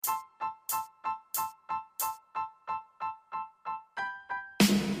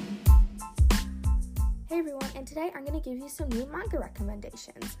today I'm going to give you some new manga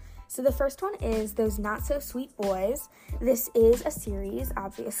recommendations. So the first one is Those Not So Sweet Boys. This is a series,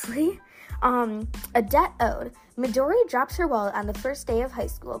 obviously. A debt owed. Midori drops her wallet on the first day of high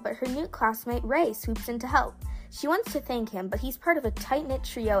school, but her new classmate Ray swoops in to help. She wants to thank him, but he's part of a tight-knit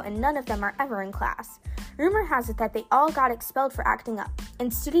trio and none of them are ever in class. Rumor has it that they all got expelled for acting up,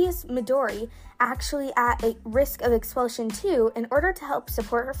 and studious Midori, actually at a risk of expulsion too, in order to help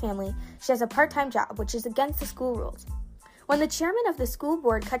support her family, she has a part-time job, which is against the school rules. When the chairman of the school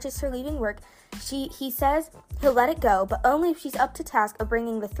board catches her leaving work, he says he'll let it go, but only if she's up to task of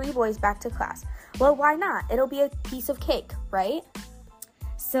bringing the three boys back to class. Well, why not? It'll be a piece of cake, right?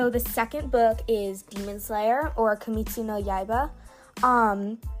 So the second book is Demon Slayer, or Kimetsu no Yaiba,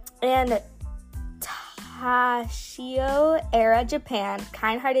 and Tashio-era Japan,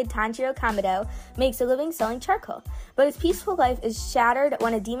 kind-hearted Tanjiro Kamado makes a living selling charcoal, but his peaceful life is shattered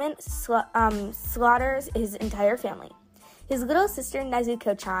when a demon slaughters his entire family. His little sister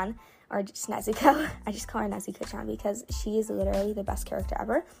Nezuko-chan, or just Nezuko, I just call her Nezuko-chan because she is literally the best character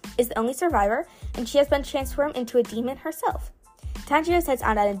ever, is the only survivor, and she has been transformed into a demon herself. Tanjiro sets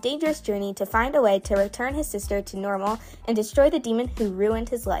out on a dangerous journey to find a way to return his sister to normal and destroy the demon who ruined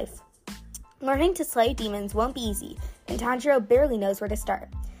his life. Learning to slay demons won't be easy, and Tanjiro barely knows where to start.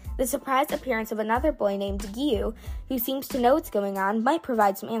 The surprise appearance of another boy named Gyu, who seems to know what's going on, might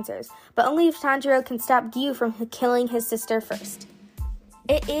provide some answers, but only if Tanjiro can stop Gyu from killing his sister first.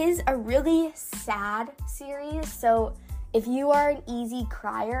 It is a really sad series, so if you are an easy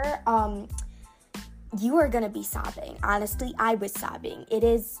crier, you are gonna be sobbing. Honestly, I was sobbing.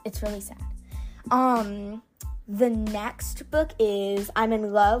 It's really sad. The next book is I'm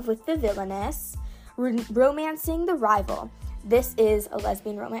in Love with the Villainess, Romancing the Rival. This is a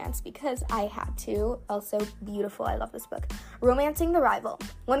lesbian romance because I had to. Also beautiful. I love this book. Romancing the Rival.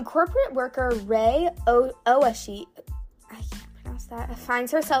 When corporate worker Rei Owashi, I can't pronounce that,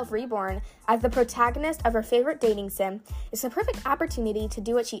 finds herself reborn as the protagonist of her favorite dating sim, it's the perfect opportunity to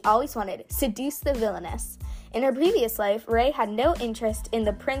do what she always wanted, seduce the villainess. In her previous life, Rei had no interest in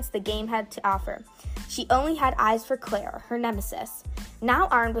the prince the game had to offer. She only had eyes for Claire, her nemesis. Now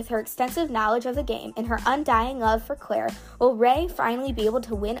armed with her extensive knowledge of the game and her undying love for Claire, will Rei finally be able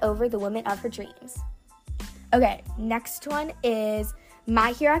to win over the woman of her dreams? Okay, next one is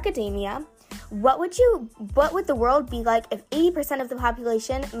My Hero Academia. What would the world be like if 80% of the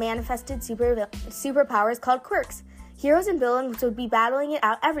population manifested superpowers called quirks? Heroes and villains would be battling it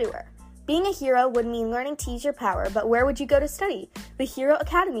out everywhere. Being a hero would mean learning to use your power, but where would you go to study? The Hero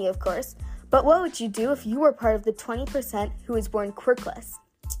Academy, of course. But what would you do if you were part of the 20% who is born quirkless?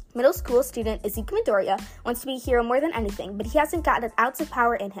 Middle school student Izuku Midoriya wants to be a hero more than anything, but he hasn't got an ounce of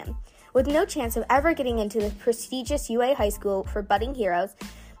power in him. With no chance of ever getting into the prestigious UA high school for budding heroes,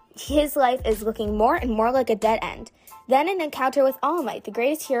 his life is looking more and more like a dead end. Then an encounter with All Might, the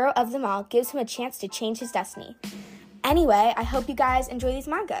greatest hero of them all, gives him a chance to change his destiny. Anyway, I hope you guys enjoy these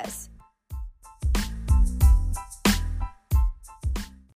mangas.